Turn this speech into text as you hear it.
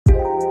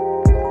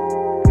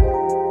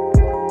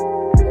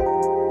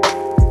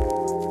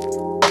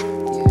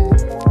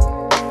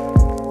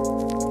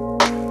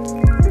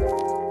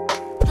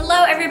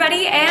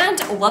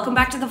welcome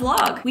back to the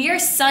vlog. We are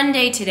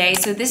Sunday today,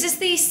 so this is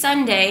the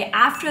Sunday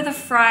after the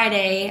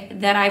Friday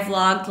that I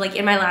vlogged like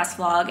in my last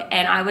vlog,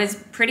 and I was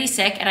pretty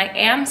sick and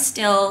I'm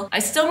still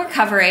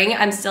recovering.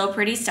 I'm still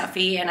pretty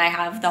stuffy and I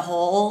have the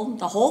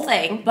whole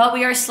thing, but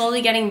we are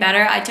slowly getting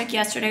better. I took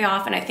yesterday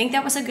off and I think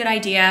that was a good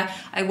idea.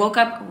 I woke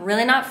up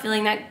really not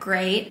feeling that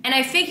great, and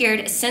I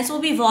figured since we'll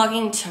be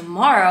vlogging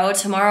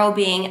tomorrow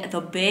being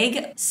the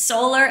big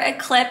solar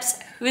eclipse.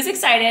 Who's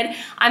excited?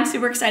 I'm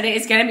super excited.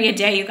 It's gonna be a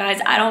day, you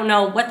guys. I don't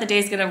know what the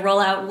day's gonna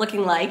roll out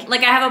looking like. Like,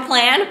 I have a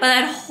plan, but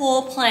that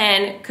whole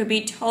plan could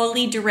be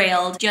totally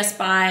derailed just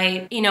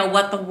by, you know,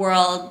 what the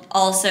world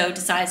also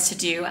decides to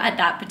do at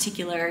that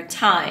particular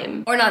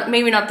time. Or not,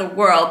 maybe not the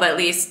world, but at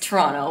least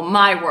Toronto,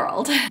 my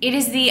world. It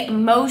is the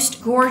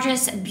most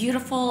gorgeous,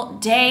 beautiful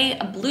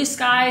day, blue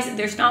skies.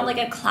 There's not like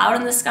a cloud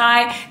in the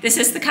sky. This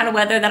is the kind of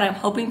weather that I'm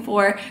hoping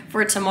for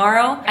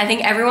tomorrow. I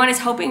think everyone is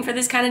hoping for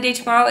this kind of day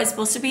tomorrow. It's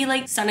supposed to be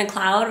like sun and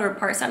cloud, or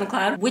part sun and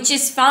cloud, which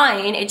is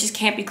fine. It just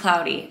can't be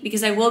cloudy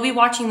because I will be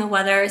watching the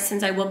weather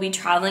since I will be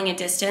traveling a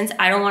distance.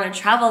 I don't want to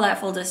travel that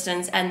full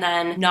distance and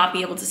then not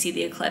be able to see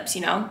the eclipse,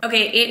 you know?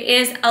 Okay, it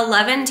is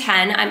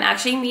 11:10. I'm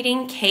actually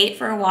meeting Kate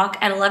for a walk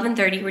at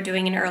 11:30. We're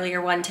doing an earlier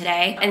one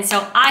today. And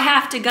so I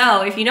have to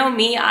go. If you know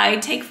me, I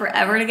take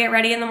forever to get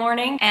ready in the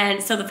morning.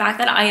 And so the fact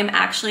that I am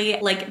actually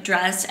like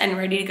dressed and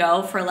ready to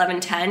go for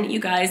 11:10, you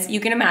guys, you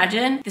can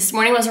imagine this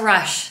morning was a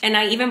rush. And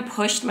I even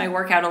pushed my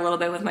workout a little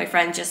bit with my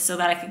friend just so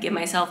that I could give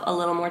myself a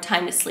little more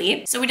time to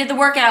sleep. So we did the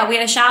workout, we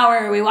had a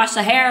shower, we washed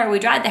the hair, we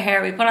dried the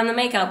hair, we put on the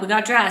makeup, we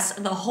got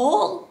dressed, the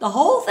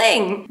whole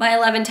thing by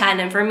 11:10.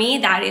 And for me,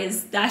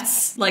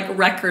 that's like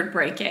record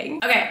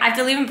breaking. Okay, I have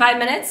to leave in 5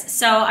 minutes,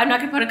 so I'm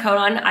not gonna put a coat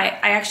on. I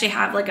actually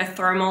have like a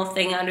thermal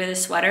thing under the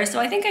sweater, so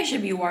I think I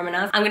should be warm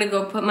enough. I'm gonna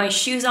go put my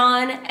shoes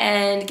on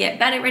and get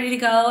Bennett ready to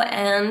go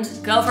and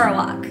go for a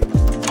walk.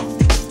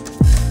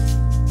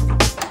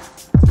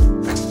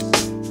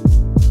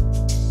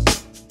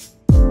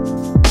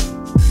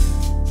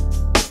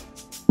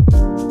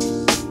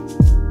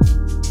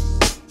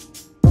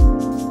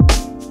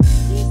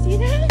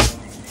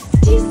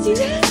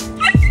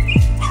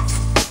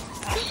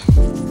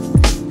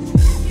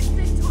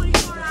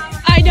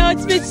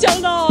 It's been so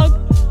long.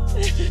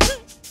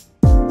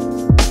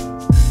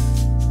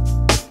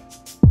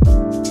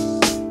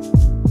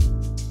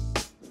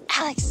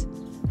 Alex,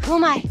 who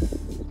am I?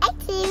 I'm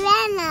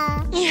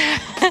Karenna. Yeah.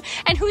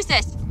 And who's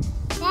this?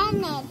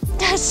 Bennett.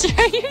 That's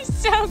sure, you're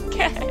so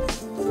good.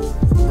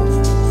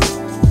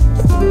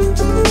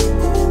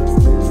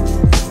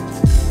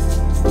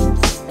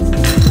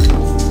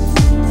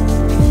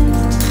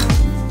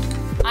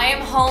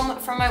 Home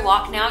from my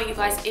walk now, you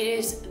guys. It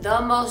is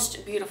the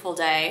most beautiful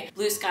day.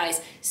 Blue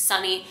skies,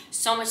 sunny,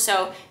 so much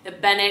so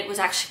that Bennett was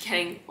actually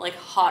getting like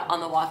hot on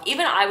the walk.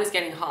 Even I was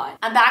getting hot.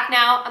 I'm back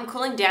now, I'm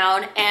cooling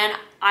down, and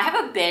I have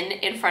a bin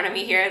in front of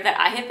me here that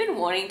I have been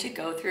wanting to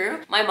go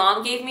through. My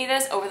mom gave me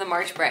this over the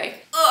March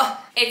break. Ugh,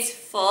 it's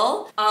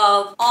full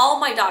of all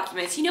my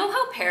documents. You know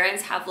how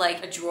parents have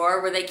like a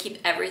drawer where they keep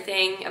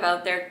everything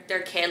about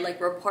their kid,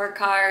 like report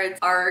cards,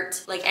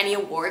 art, like any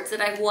awards that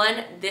I've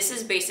won? This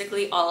is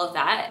basically all of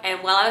that.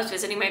 And while I was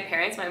visiting my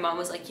parents, my mom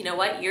was like, you know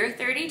what, you're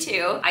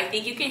 32. I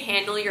think you can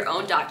handle your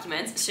own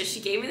documents. So she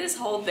gave me this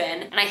whole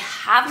bin, and I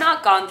have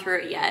not gone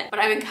through it yet, but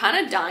I've been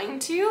kind of dying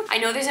to. I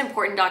know there's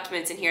important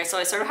documents in here, so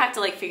I sort of have to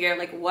like figure out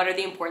like what are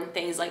the important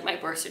things, like my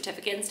birth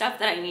certificate and stuff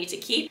that I need to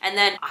keep. And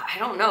then I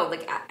don't know,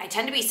 like I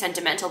tend to be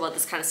sentimental about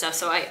this kind of stuff,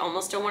 so I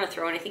almost don't want to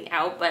throw anything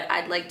out, but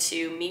I'd like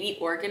to maybe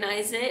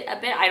organize it a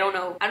bit. I don't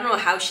know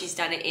how she's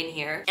done it in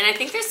here. And I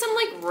think there's some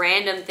like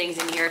random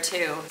things in here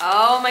too.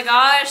 Oh my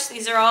gosh,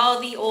 these are all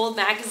the old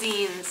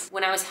magazines.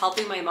 When I was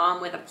helping my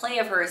mom with a play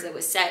of hers that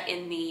was set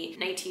in the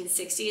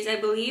 1960s, I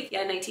believe.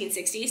 Yeah,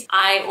 1960s.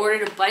 I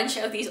ordered a bunch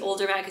of these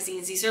older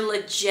magazines. These are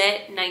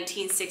legit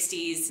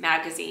 1960s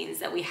magazines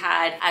that we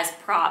had as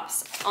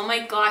props. Oh my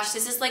gosh,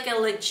 this is like a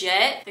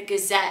legit, the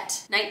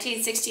Gazette,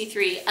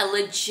 1963, a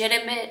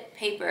legitimate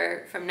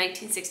paper from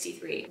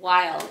 1963.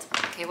 Wild.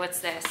 Okay, what's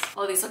this?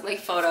 Oh, these look like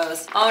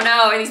photos. Oh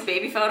no, are these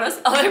baby photos?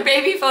 Oh, they're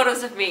baby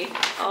photos of me.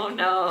 Oh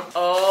no.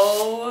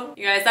 Oh,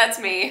 you guys, that's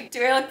me.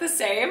 Do I look the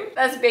same?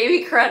 That's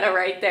baby Karenna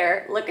right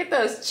there. Look at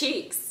those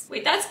cheeks.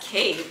 Wait, that's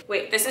Kate.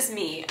 Wait, this is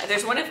me.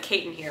 There's one of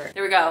Kate in here.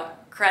 There we go.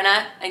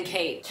 Karenna and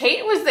Kate.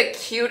 Kate was the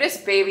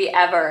cutest baby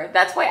ever.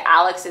 That's why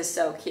Alex is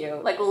so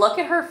cute. Like, look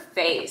at her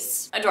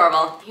face.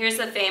 Adorable. Here's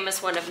the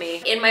famous one of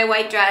me in my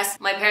white dress.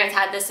 My parents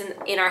had this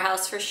in our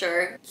house for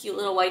sure. Cute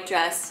little white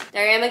dress.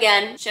 There I am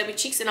again, chubby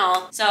cheeks and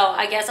all. So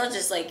I guess I'll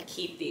just like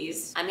keep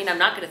these. I mean, I'm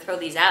not gonna throw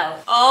these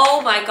out.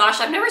 Oh my gosh,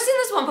 I've never seen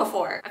this one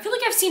before. I feel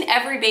like I've seen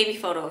every baby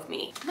photo of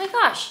me. Oh my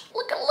gosh,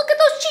 look at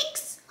those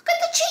cheeks. Look at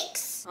the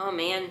cheeks. Oh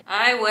man,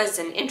 I was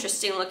an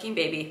interesting looking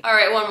baby. All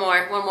right, one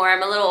more.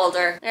 I'm a little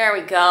older. There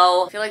we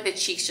go. I feel like the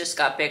cheeks just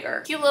got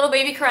bigger. Cute little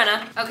baby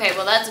Karenna. Okay,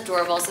 well that's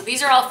adorable. So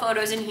these are all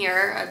photos in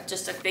here,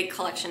 just a big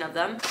collection of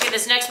them. Okay,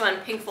 this next one,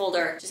 pink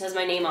folder, just has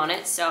my name on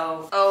it.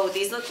 So, oh,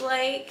 these look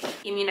like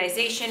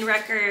immunization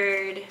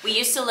record. We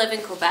used to live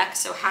in Quebec,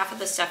 so half of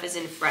the stuff is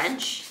in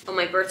French. Oh,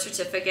 my birth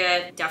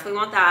certificate, definitely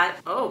want that.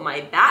 Oh, my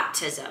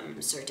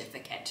baptism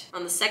certificate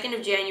on the 2nd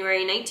of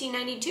January,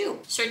 1992.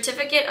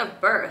 Certificate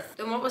of birth.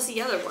 Then what was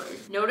the other one?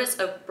 Notice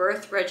of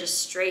birth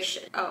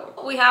registration. Oh,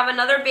 we have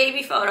another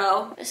baby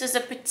photo. This is a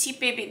petite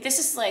baby. This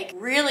is like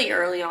really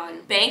early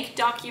on. Bank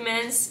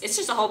documents. It's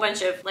just a whole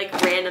bunch of like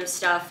random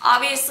stuff.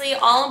 Obviously,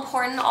 all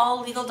important,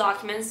 all legal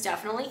documents,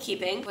 definitely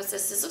keeping. What's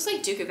this? This looks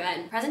like Duke of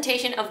Edinburgh.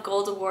 Presentation of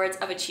Gold Awards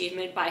of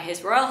Achievement by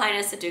His Royal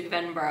Highness the Duke of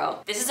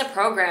Edinburgh. This is a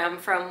program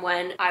from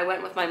when I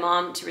went with my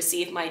mom to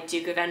receive my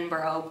Duke of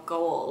Edinburgh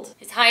gold.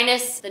 His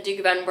Highness the Duke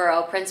of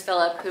Edinburgh, Prince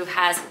Philip, who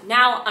has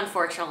now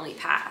unfortunately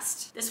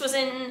passed. This was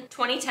in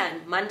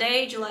 2010,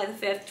 Monday, July the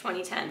 5th,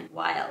 2010.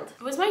 Wild.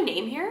 Was my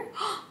name here?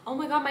 Oh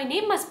my god, my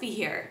name must be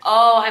here.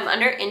 Oh, I'm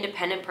under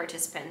independent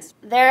participants.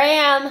 There I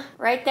am,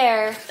 right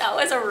there. That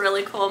was a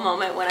really cool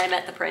moment when I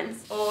met the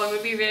prince. Oh, I'm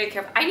gonna be really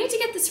careful. I need to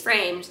get this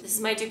framed. This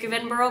is my Duke of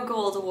Edinburgh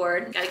Gold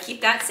Award. Gotta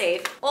keep that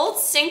safe. Old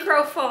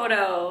synchro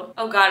photo.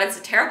 Oh god, it's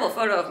a terrible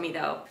photo of me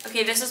though.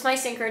 Okay, this was my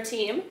synchro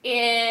team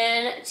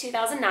in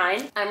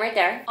 2009. I'm right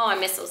there. Oh, I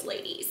miss those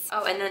ladies.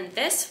 Oh, and then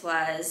this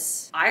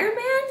was Iron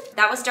Man?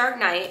 That was Dark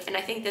Knight, and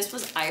I think this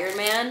was Iron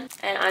Man.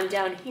 And I'm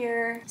down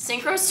here.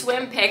 Synchro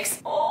swim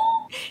pics.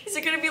 Oh, is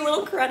it gonna be a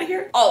little Karenna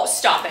here? Oh,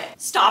 stop it.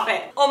 Stop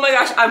it. Oh my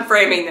gosh, I'm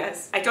framing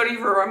this. I don't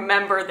even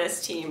remember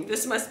this team.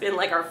 This must have been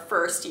like our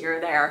first year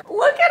there.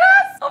 Look at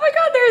us. Oh my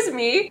god, there's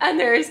me and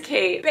there's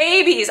Kate.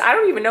 Babies, I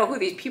don't even know who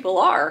these people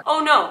are.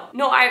 Oh no,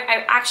 no,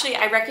 I actually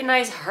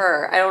recognize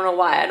her. I don't know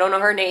why. I don't know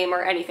her name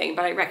or anything,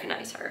 but I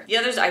recognize her. The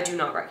others I do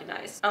not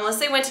recognize. Unless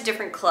they went to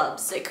different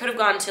clubs. They could have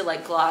gone to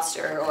like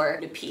Gloucester or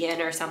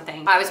Nepean or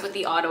something. I was with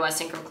the Ottawa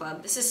Synchro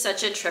Club. This is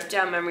such a trip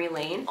down memory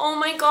lane. Oh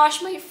my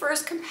gosh, my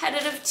first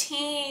competitive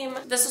team.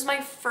 This was my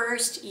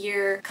first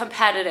year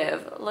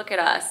competitive. Look at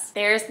us.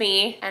 There's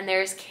me and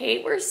there's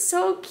Kate. We're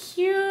so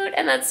cute.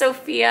 And that's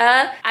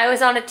Sophia. I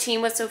was on a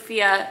team with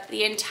Sophia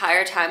the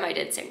entire time I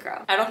did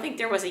synchro. I don't think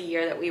there was a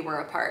year that we were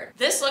apart.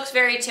 This looks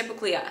very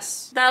typically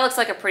us. That looks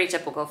like a pretty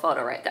typical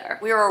photo right there.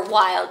 We were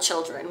wild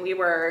children. We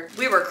were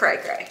cray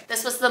cray.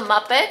 This was the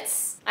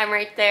Muppets. I'm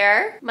right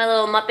there. My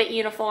little Muppet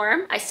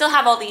uniform. I still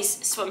have all these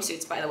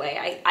swimsuits, by the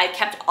way. I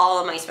kept all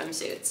of my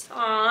swimsuits.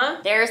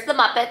 Aww. There's the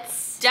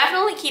Muppets.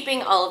 Definitely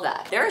keeping all of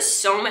that. There is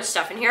so much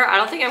stuff in here. I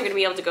don't think I'm gonna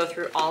be able to go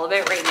through all of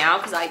it right now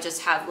because I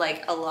just have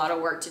like a lot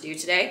of work to do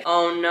today.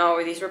 Oh no,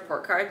 are these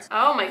report cards?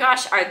 Oh my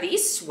gosh, are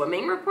these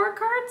swimming report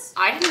cards?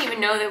 I didn't even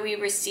know that we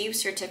received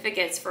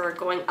certificates for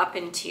going up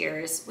in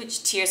tiers.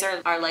 Which tiers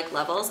are like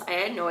levels? I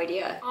had no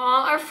idea.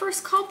 Aw, our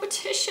first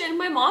competition.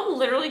 My mom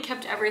literally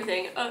kept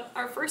everything.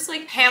 Our first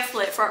like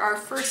pamphlet for our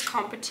first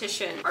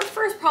competition. Our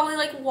first probably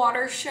like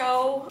water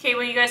show. Okay,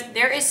 well you guys,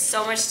 there is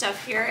so much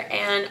stuff here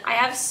and I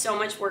have so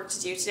much work to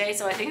do today,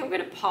 so I think I'm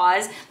gonna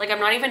pause. Like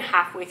I'm not even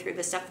halfway through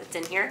the stuff that's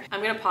in here.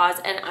 I'm gonna pause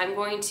and I'm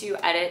going to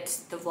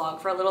edit the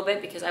vlog for a little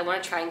bit because I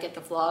want to try and get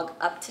the vlog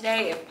up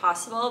today if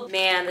possible.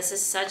 Man, this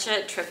is such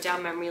a trip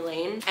down memory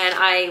lane and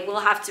I will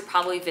have to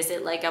probably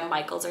visit like a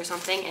Michael's or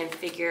something and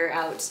figure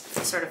out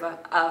sort of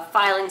a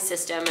filing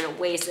system and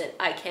ways that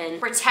I can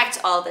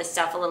protect all this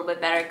stuff a little bit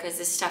better because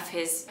this stuff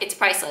it's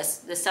priceless.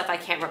 This stuff I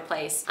can't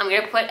replace. I'm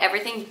gonna put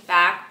everything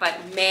back,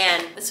 but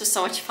man, this was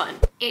so much fun.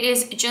 It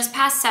is just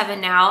past 7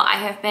 now. I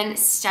have been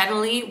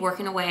steadily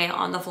working away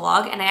on the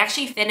vlog and I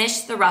actually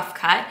finished the rough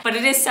cut, but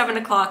it is 7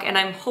 o'clock and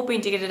I'm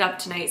hoping to get it up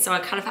tonight, so I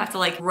kind of have to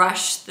like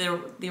rush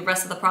the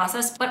rest of the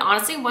process. But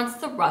honestly, once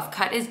the rough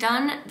cut is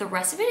done, the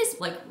rest of it is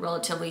like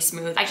relatively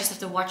smooth. I just have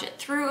to watch it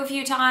through a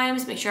few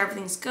times, make sure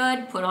everything's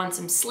good, put on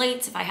some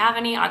slates if I have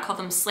any. I call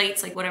them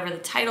slates, like whatever the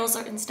titles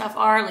and stuff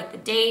are, like the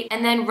date,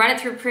 and then run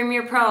it through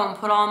Premiere Pro and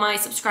put all my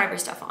subscriber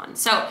stuff on.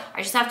 So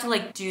I just have to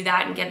like do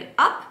that and get it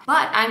up.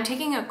 But I'm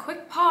taking a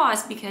quick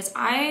pause because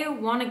I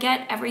want to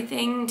get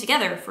everything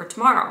together for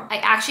tomorrow. I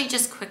actually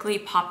just quickly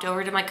popped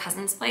over to my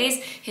cousin's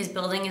place. His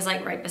building is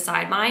like right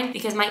beside mine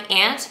because my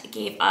aunt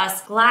gave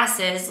us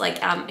glasses, like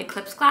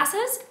ECLIPSE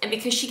glasses. And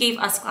because she gave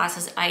us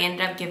glasses, I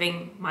ended up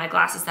giving my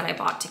glasses that I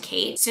bought to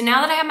Kate. So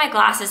now that I have my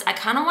glasses, I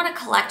kind of want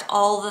to collect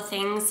all the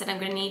things that I'm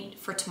gonna need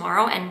for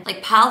tomorrow and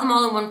like pile them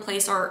all in one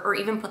place or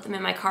even put them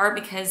in my car,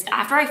 because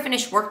after I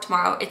finish work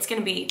tomorrow, it's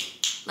gonna be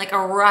like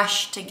a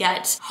rush to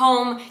get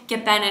home,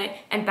 get Bennett,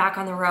 and back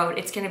on the road.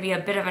 It's gonna be a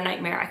bit of a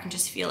nightmare. I can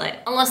just feel it.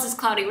 Unless it's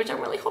cloudy, which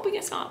I'm really hoping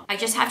it's not. I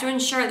just have to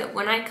ensure that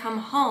when I come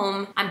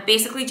home, I'm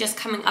basically just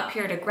coming up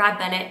here to grab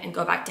Bennett and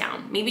go back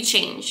down. Maybe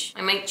change.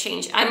 I might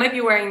change. I might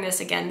be wearing this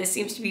again. This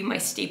seems to be my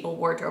staple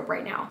wardrobe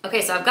right now.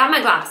 Okay, so I've got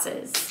my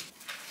glasses.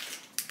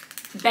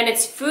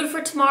 Bennett's food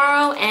for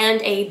tomorrow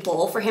and a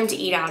bowl for him to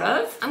eat out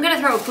of. I'm gonna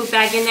throw a poop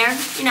bag in there,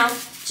 you know,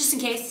 just in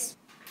case.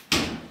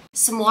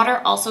 Some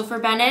water also for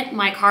Bennett.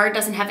 My car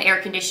doesn't have air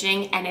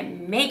conditioning and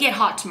it may get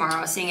hot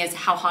tomorrow, seeing as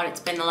how hot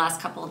it's been the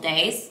last couple of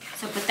days.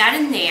 So put that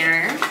in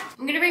there.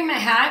 I'm gonna bring my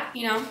hat,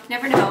 you know,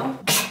 never know.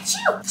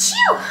 Chew,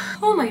 chew.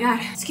 Oh my God,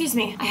 excuse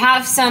me. I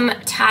have some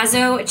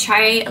Tazo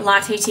chai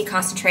latte tea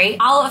concentrate.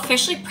 I'll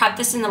officially prep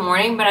this in the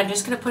morning, but I'm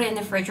just gonna put it in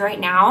the fridge right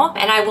now.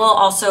 And I will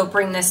also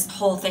bring this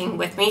whole thing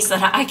with me so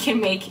that I can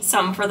make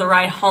some for the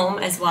ride home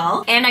as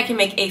well. And I can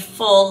make a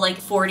full like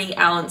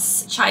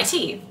 40-ounce chai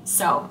tea.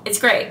 So it's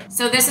great.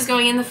 So this is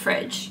going in the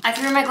fridge. I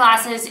threw my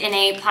glasses in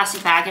a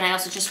plastic bag and I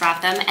also just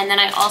wrapped them. And then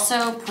I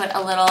also put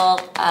a little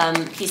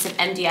piece of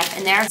MDF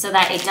in there so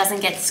that it doesn't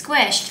get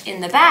squished in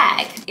the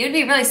bag. It would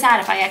be really sad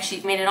if I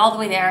actually made it all the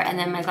way there and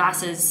then my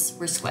glasses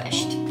were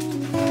squished.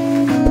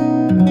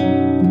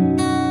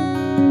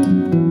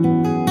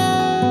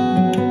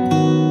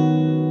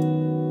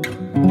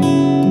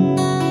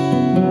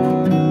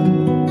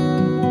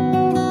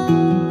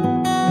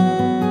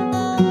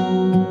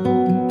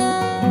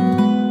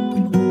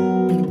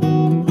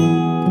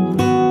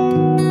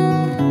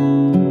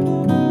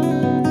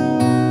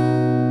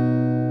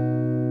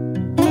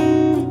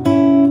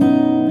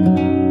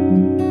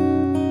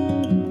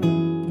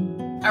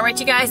 Alright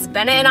you guys,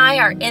 Bennett and I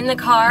are in the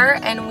car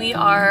and we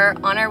are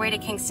on our way to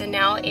Kingston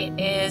now. It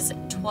is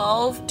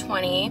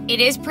 12:20. It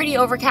is pretty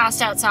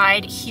overcast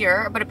outside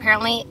here, but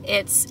apparently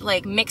it's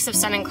like mix of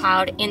sun and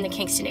cloud in the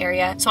Kingston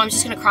area. So I'm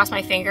just gonna cross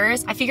my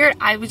fingers. I figured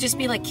I would just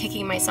be like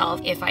kicking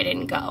myself if I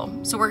didn't go.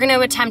 So we're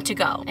gonna attempt to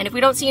go. And if we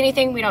don't see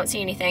anything, we don't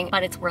see anything,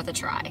 but it's worth a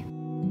try.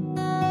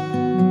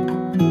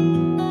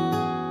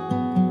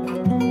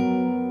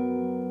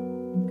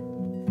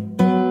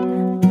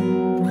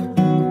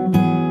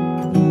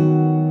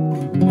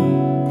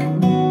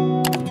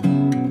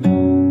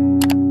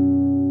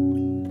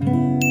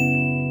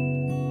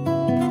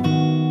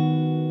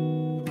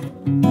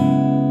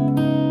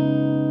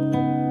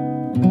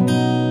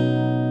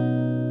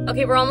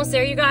 Okay, we're almost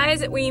there, you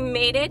guys. We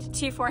made it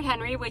to Fort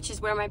Henry, which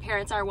is where my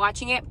parents are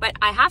watching it, but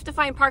I have to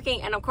find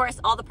parking, and of course,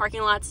 all the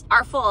parking lots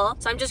are full.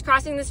 So I'm just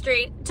crossing the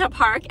street to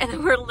park, and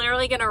then we're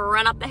literally gonna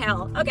run up the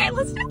hill. Okay,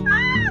 let's do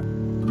that!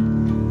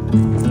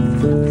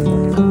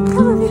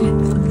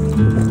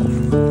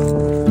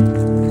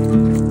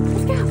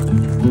 Let's go.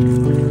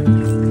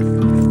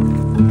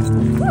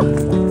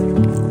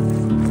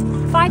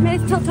 Woo. 5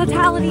 minutes till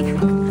totality.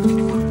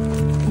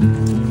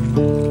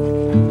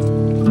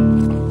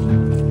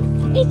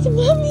 It's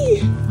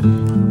Mommy!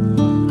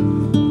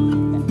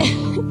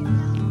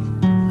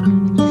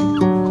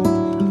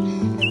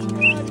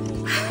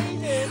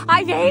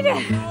 I made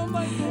it! Oh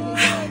my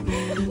God!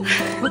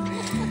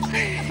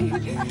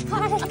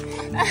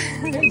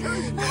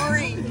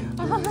 Hi!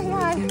 Oh my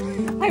God!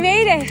 I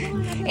made it!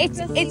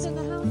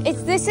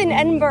 It's this in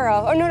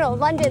Edinburgh. Oh no,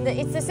 London.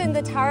 It's this in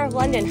the Tower of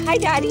London. Hi,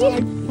 Daddy!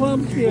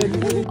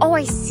 Oh,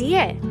 I see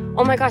it!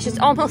 Oh my gosh, it's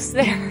almost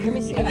there. Let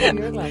me see. I have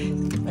your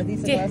glasses. Are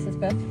these the glasses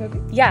best, Toby?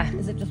 Yeah.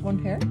 Is it just one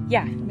pair?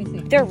 Yeah. Let me see.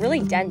 They're really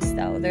dense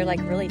though. They're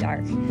like really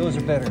dark. Those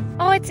are better.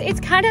 Oh, it's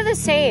kind of the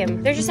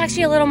same. They're just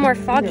actually a little more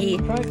foggy.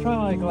 Yeah, try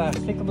my glass.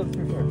 Take a look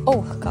through here.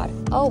 Oh God.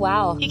 Oh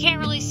wow. You can't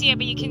really see it,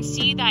 but you can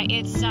see that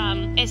it's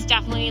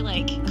definitely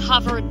like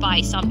covered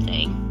by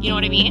something. You know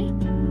what I mean?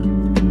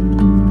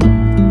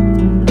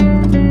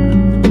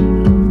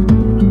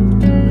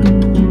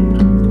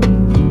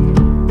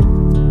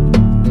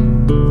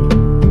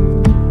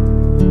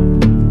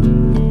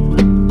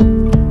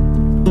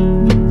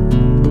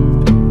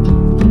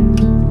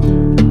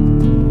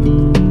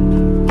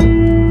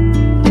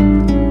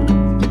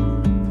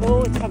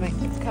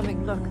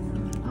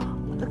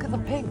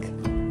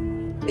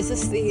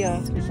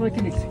 It's like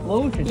an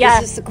explosion. Yeah.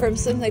 Is this the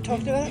crimson they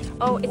talked about?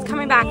 Oh, it's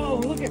coming back. Oh,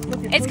 look at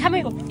It's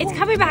coming back. It's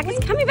coming back.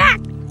 It's coming back.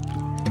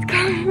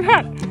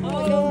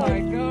 Oh my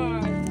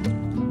God.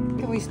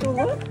 Can we still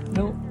look?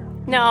 No.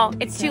 No,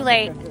 it's too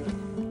late.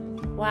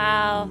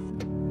 Wow.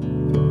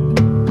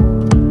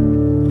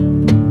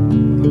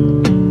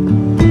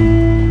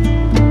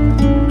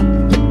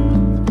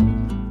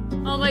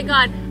 Oh my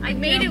God. I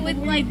made it with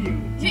like,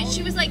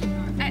 she was like,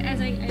 as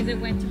it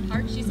went to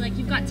park, she's like,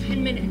 you've got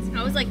 10 minutes. And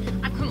I was like,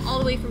 I've come all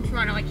the way from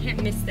Toronto, I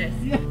can't miss this.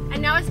 Yeah.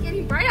 And now it's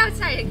getting bright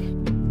outside.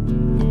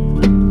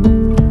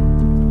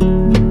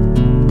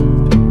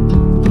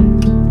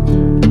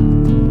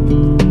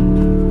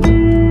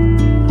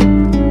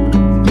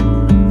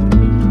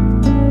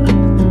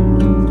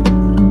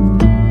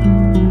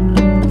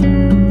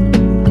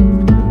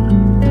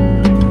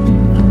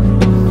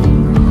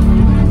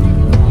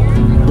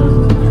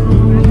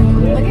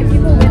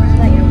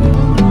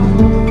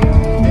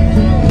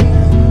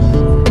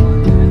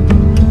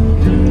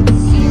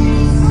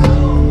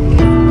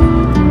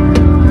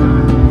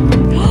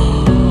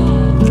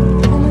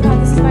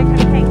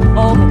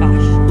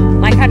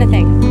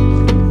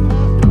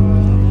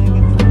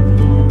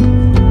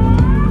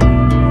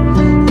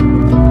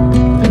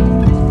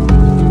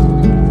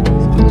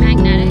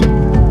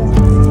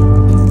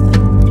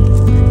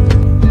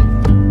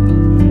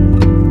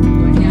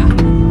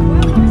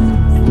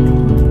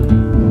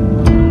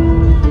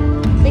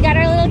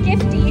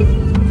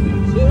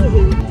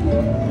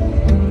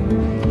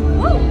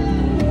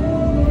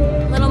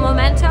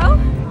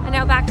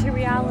 back to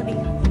reality.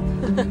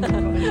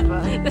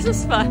 This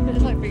was fun.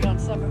 It's like being on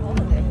summer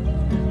holiday.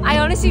 I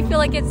honestly feel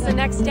like it's the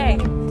next day.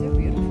 Too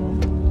beautiful.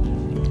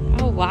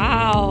 Oh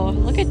wow,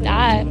 look at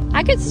that.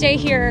 I could stay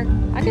here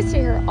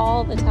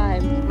all the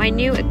time. My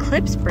new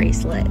ECLIPSE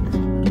bracelet.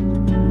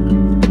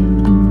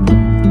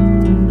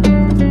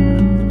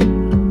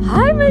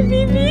 Hi, my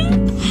baby.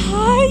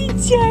 Hi,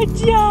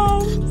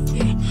 Jajams.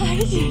 Hi,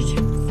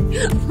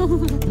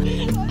 Jajams.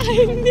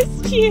 I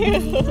missed you.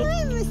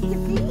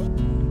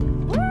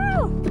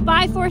 Woo!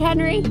 Goodbye, Fort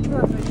Henry.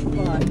 Perfect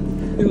spot.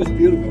 It was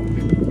beautiful.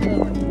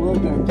 Well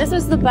done. This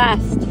was the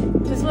best.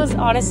 This was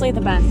honestly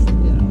the best.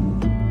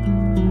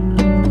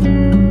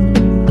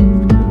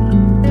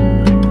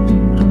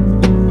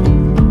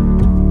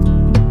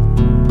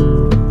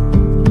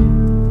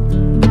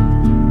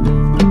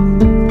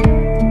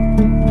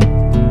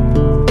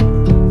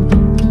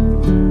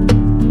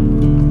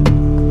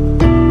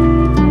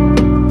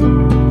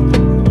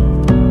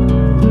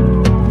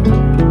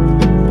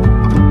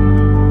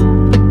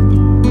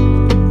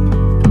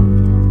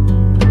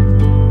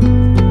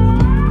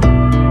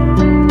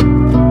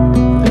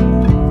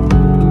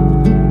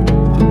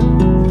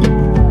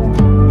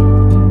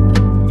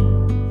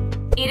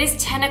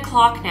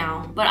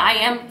 Now, but I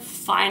am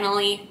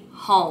finally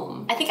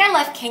home. I think I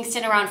left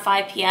Kingston around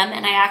 5 p.m.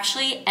 and I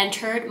actually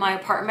entered my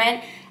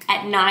apartment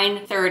at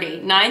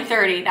 9:30.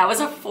 9:30, that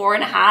was a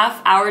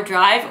 4.5 hour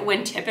drive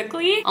when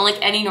typically on like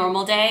any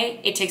normal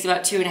day, it takes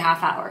about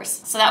 2.5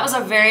 hours. So that was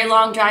a very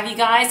long drive, you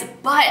guys,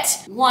 but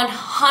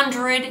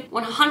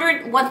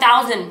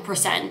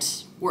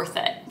 1000% worth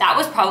it. That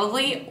was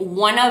probably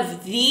one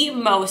of the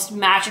most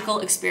magical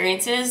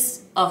experiences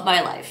of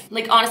my life.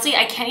 Like honestly,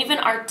 I can't even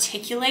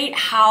articulate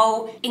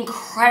how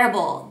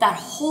incredible that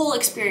whole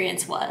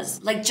experience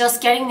was. Like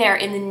just getting there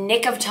in the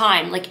nick of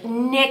time, like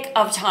nick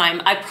of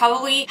time. I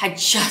probably had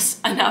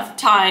just enough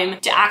time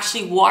to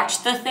actually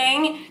watch the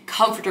thing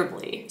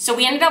comfortably. So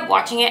we ended up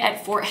watching it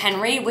at Fort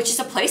Henry, which is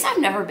a place I've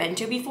never been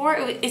to before.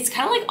 It's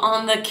kind of like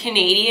on the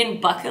Canadian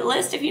bucket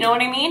list, if you know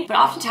what I mean. But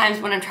oftentimes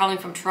when I'm traveling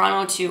from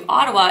Toronto to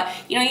Ottawa,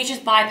 you know, you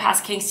just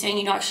bypass Kingston,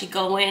 you don't actually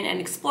go in and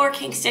explore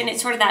Kingston.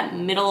 It's sort of that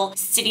middle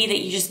city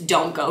that you just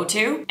don't go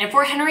to. And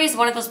Fort Henry is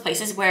one of those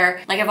places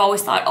where like I've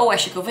always thought, oh, I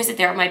should go visit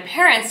there. My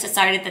parents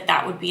decided that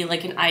that would be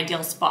like an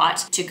ideal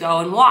spot to go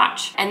and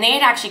watch. And they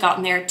had actually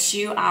gotten there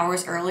 2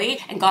 hours early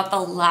and got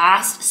the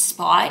last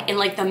spot in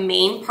like the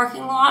main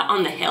parking lot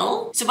on the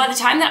hill. So by the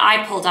time that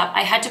I pulled up,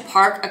 I had to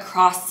park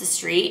across the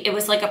street. It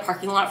was like a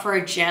parking lot for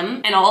a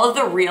gym and all of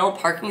the real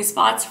parking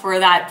spots for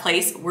that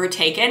place were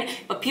taken,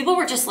 but people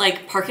were just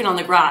like parking on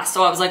the grass.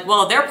 So I was like,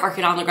 well, they're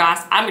parking on the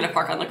grass, I'm gonna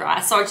park on the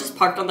grass. So I just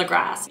parked on the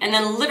grass. And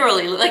then literally,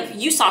 like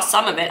you saw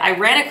some of it, I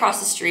ran across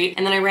the street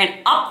and then I ran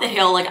up the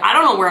hill. Like, I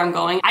don't know where I'm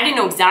going. I didn't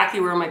know exactly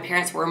where my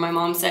parents were. My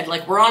mom said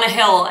like, we're on a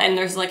hill and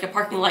there's like a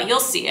parking lot,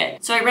 you'll see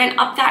it. So I ran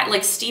up that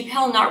like steep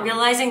hill, not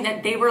realizing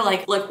that they were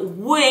like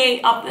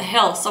way up the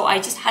hill. So I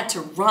just had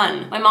to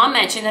run. My mom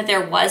mentioned that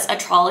there was a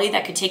trolley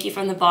that could take you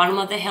from the bottom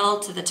of the hill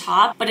to the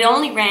top, but it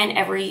only ran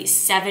every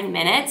 7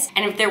 minutes.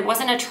 And if there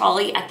wasn't a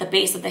trolley at the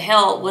base of the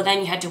hill, well then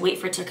you had to wait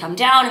for it to come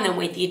down and then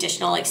wait the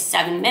additional like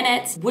 7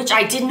 minutes, which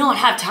I did not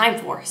have time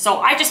for. So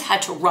I just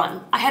had to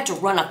run. I had to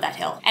run up that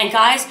hill. And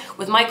guys,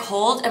 with my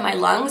cold and my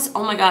lungs,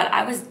 oh my God,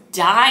 I was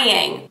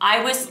dying.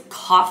 I was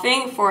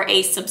coughing for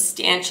a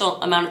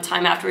substantial amount of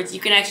time afterwards. You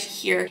can actually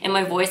hear in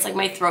my voice, like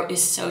my throat is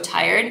so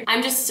tired.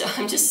 I'm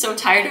just so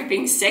tired of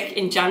being sick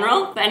in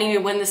general. But anyway,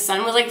 when the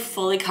sun was like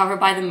fully covered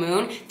by the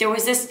moon, there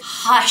was this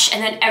hush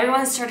and then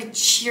everyone started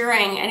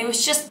cheering. And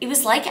it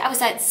was like I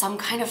was at some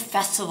kind of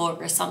festival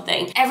or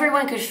something.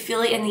 Everyone could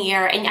feel it in the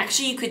air and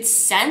actually you could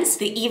sense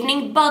the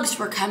evening bugs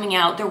were coming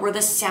out. There were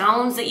the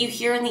sounds that you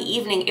hear in the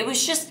evening. It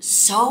was just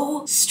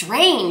so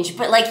strange,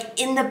 but like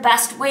in the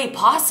best way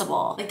possible.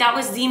 Like that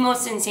was the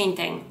most insane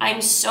thing.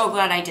 I'm so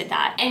glad I did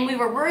that. And we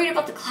were worried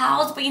about the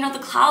clouds, but you know, the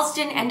clouds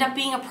didn't end up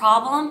being a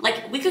problem.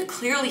 Like we could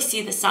clearly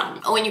see the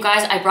sun. Oh, and you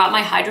guys, I brought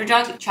my Hydro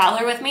Jug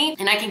traveler with me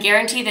and I can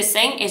guarantee this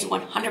thing is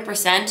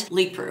 100%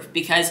 leak proof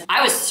because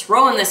I was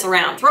throwing this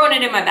around, throwing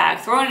it in my bag,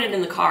 throwing it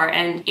in the car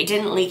and it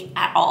didn't leak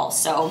at all.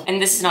 So,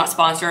 and this is not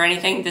sponsored or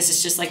anything. This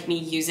is just like me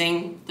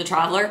using the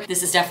traveler.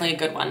 This is definitely a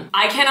good one.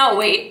 I cannot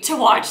wait to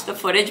watch the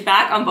footage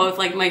back on both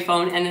like my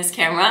phone and this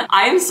camera.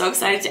 I am so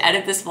excited to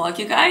edit this vlog,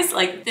 you guys.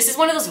 Like this is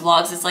one of those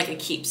vlogs, it's like a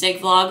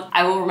keepsake vlog.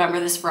 I will remember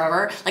this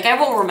forever. Like I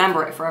will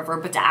remember it forever,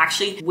 but to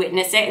actually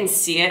witness it and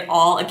see it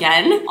all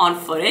again on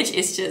footage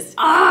is just,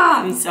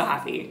 I'm so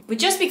happy. But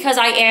just because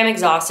I am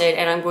exhausted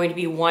and I'm going to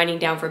be winding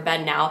down for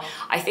bed now,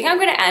 I think I'm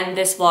gonna end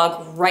this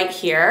vlog right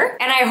here.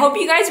 And I hope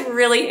you guys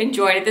really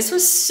enjoyed it. This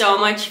was so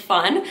much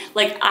fun.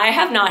 Like I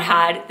have not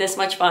had this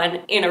much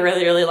fun in a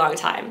really, really long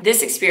time.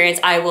 This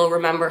experience I will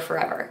remember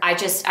forever. I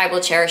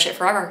will cherish it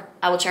forever.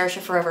 I will cherish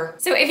it forever.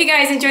 So if you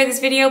guys enjoyed this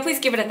video, please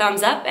give it a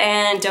thumbs up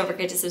and don't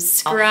forget to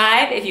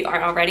subscribe if you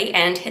aren't already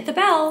and hit the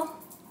bell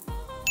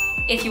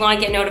if you want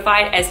to get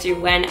notified as to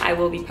when I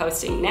will be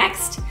posting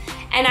next.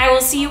 And I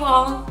will see you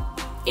all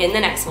in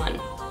the next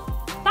one.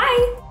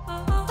 Bye.